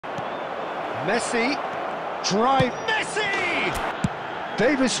Messi, drive, Messi!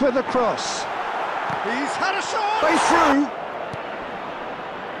 Davis with a cross. He's had a shot! Way through!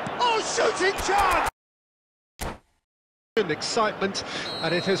 Oh, shooting chance! Excitement,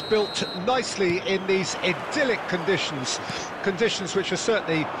 and it has built nicely in these idyllic conditions which are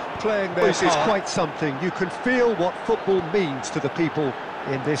certainly playing their part. This is quite something. You can feel what football means to the people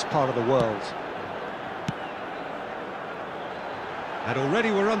in this part of the world. And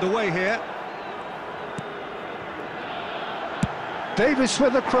already we're underway here. Davis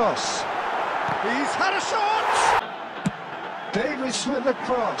with a cross. He's had a shot! Davis with a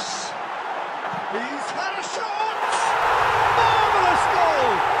cross. He's had a shot! Marvellous goal!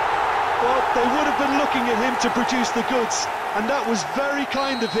 Well, they would have been looking at him to produce the goods, and that was very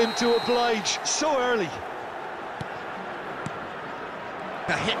kind of him to oblige so early.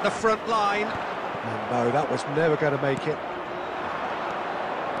 To hit the front line. No, that was never going to make it.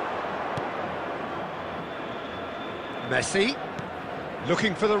 Messi,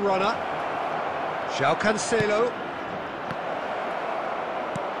 looking for the runner. João Cancelo.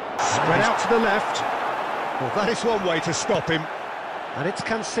 Spread out to the left. Well, that is one way to stop him. And it's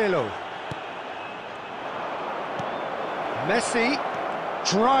Cancelo. Messi,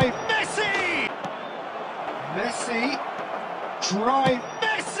 drive, Messi! Messi, drive,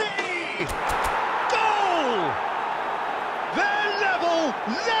 Messi! Goal! They're level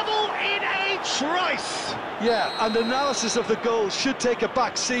in a trice! Yeah, and analysis of the goal should take a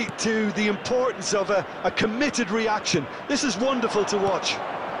back seat to the importance of a committed reaction. This is wonderful to watch.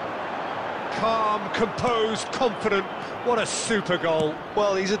 Calm, composed, confident. What a super goal.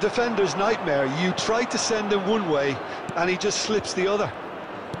 Well, he's a defender's nightmare. You try to send him one way, and he just slips the other.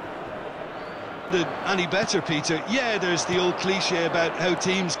 Any better, Peter? Yeah, there's the old cliche about how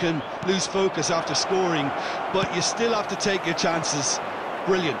teams can lose focus after scoring, but you still have to take your chances.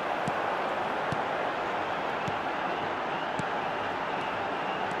 Brilliant.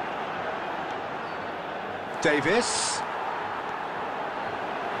 Davis.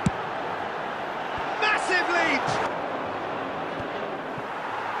 Massive leap!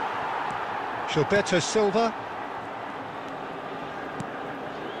 Gilberto Silva.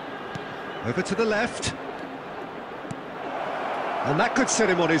 Over to the left. And that could set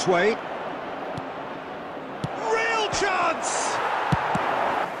him on his way. Real chance!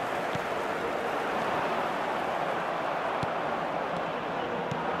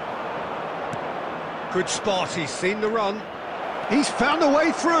 Good spot, he's seen the run. He's found a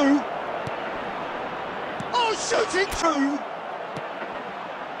way through. Oh, shooting through!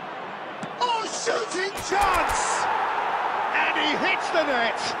 Oh, shooting chance! And he hits the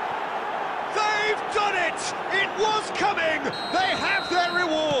net! They've done it! It was coming! They have their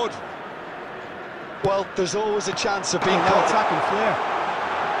reward! Well, there's always a chance of being caught. Attacking flair.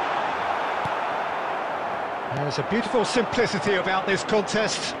 There's a beautiful simplicity about this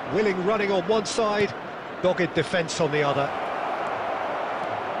contest. Willing running on one side, dogged defence on the other.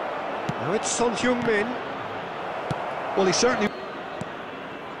 Now it's Son Heung-min. Well, he certainly...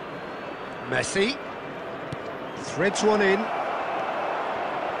 Messi threads one in.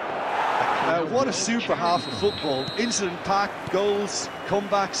 What a super half of football. Incident-packed, goals,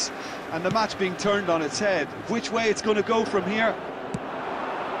 comebacks, and the match being turned on its head. Which way it's going to go from here?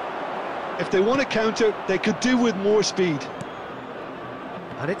 If they want to counter, they could do with more speed.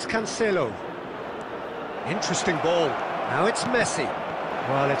 And it's Cancelo. Interesting ball. Now it's Messi.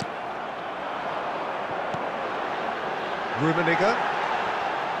 Well, it's... Rummenigge.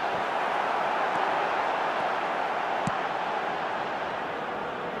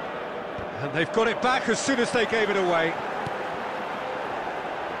 And they've got it back as soon as they gave it away.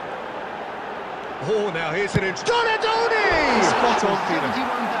 Oh, now here's an inch. Donadoni! Spot on, Peter.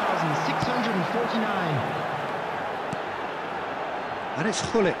 71,649. And it's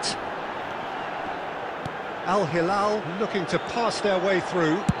Hullet. Al Hilal looking to pass their way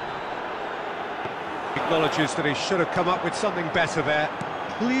through. Acknowledges that he should have come up with something better there.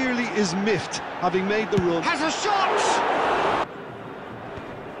 Clearly is miffed, having made the run. Has a shot!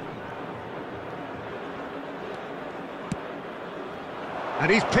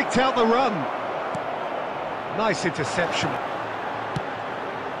 And he's picked out the run. Nice interception.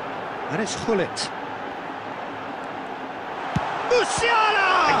 And it's Hullet.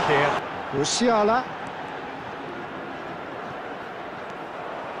 Musiala! Musiala.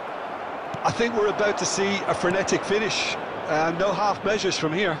 I think we're about to see a frenetic finish. No half measures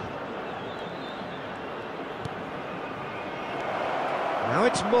from here. Now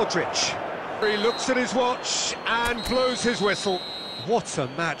it's Modric. He looks at his watch and blows his whistle. What a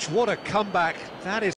match, what a comeback. That is...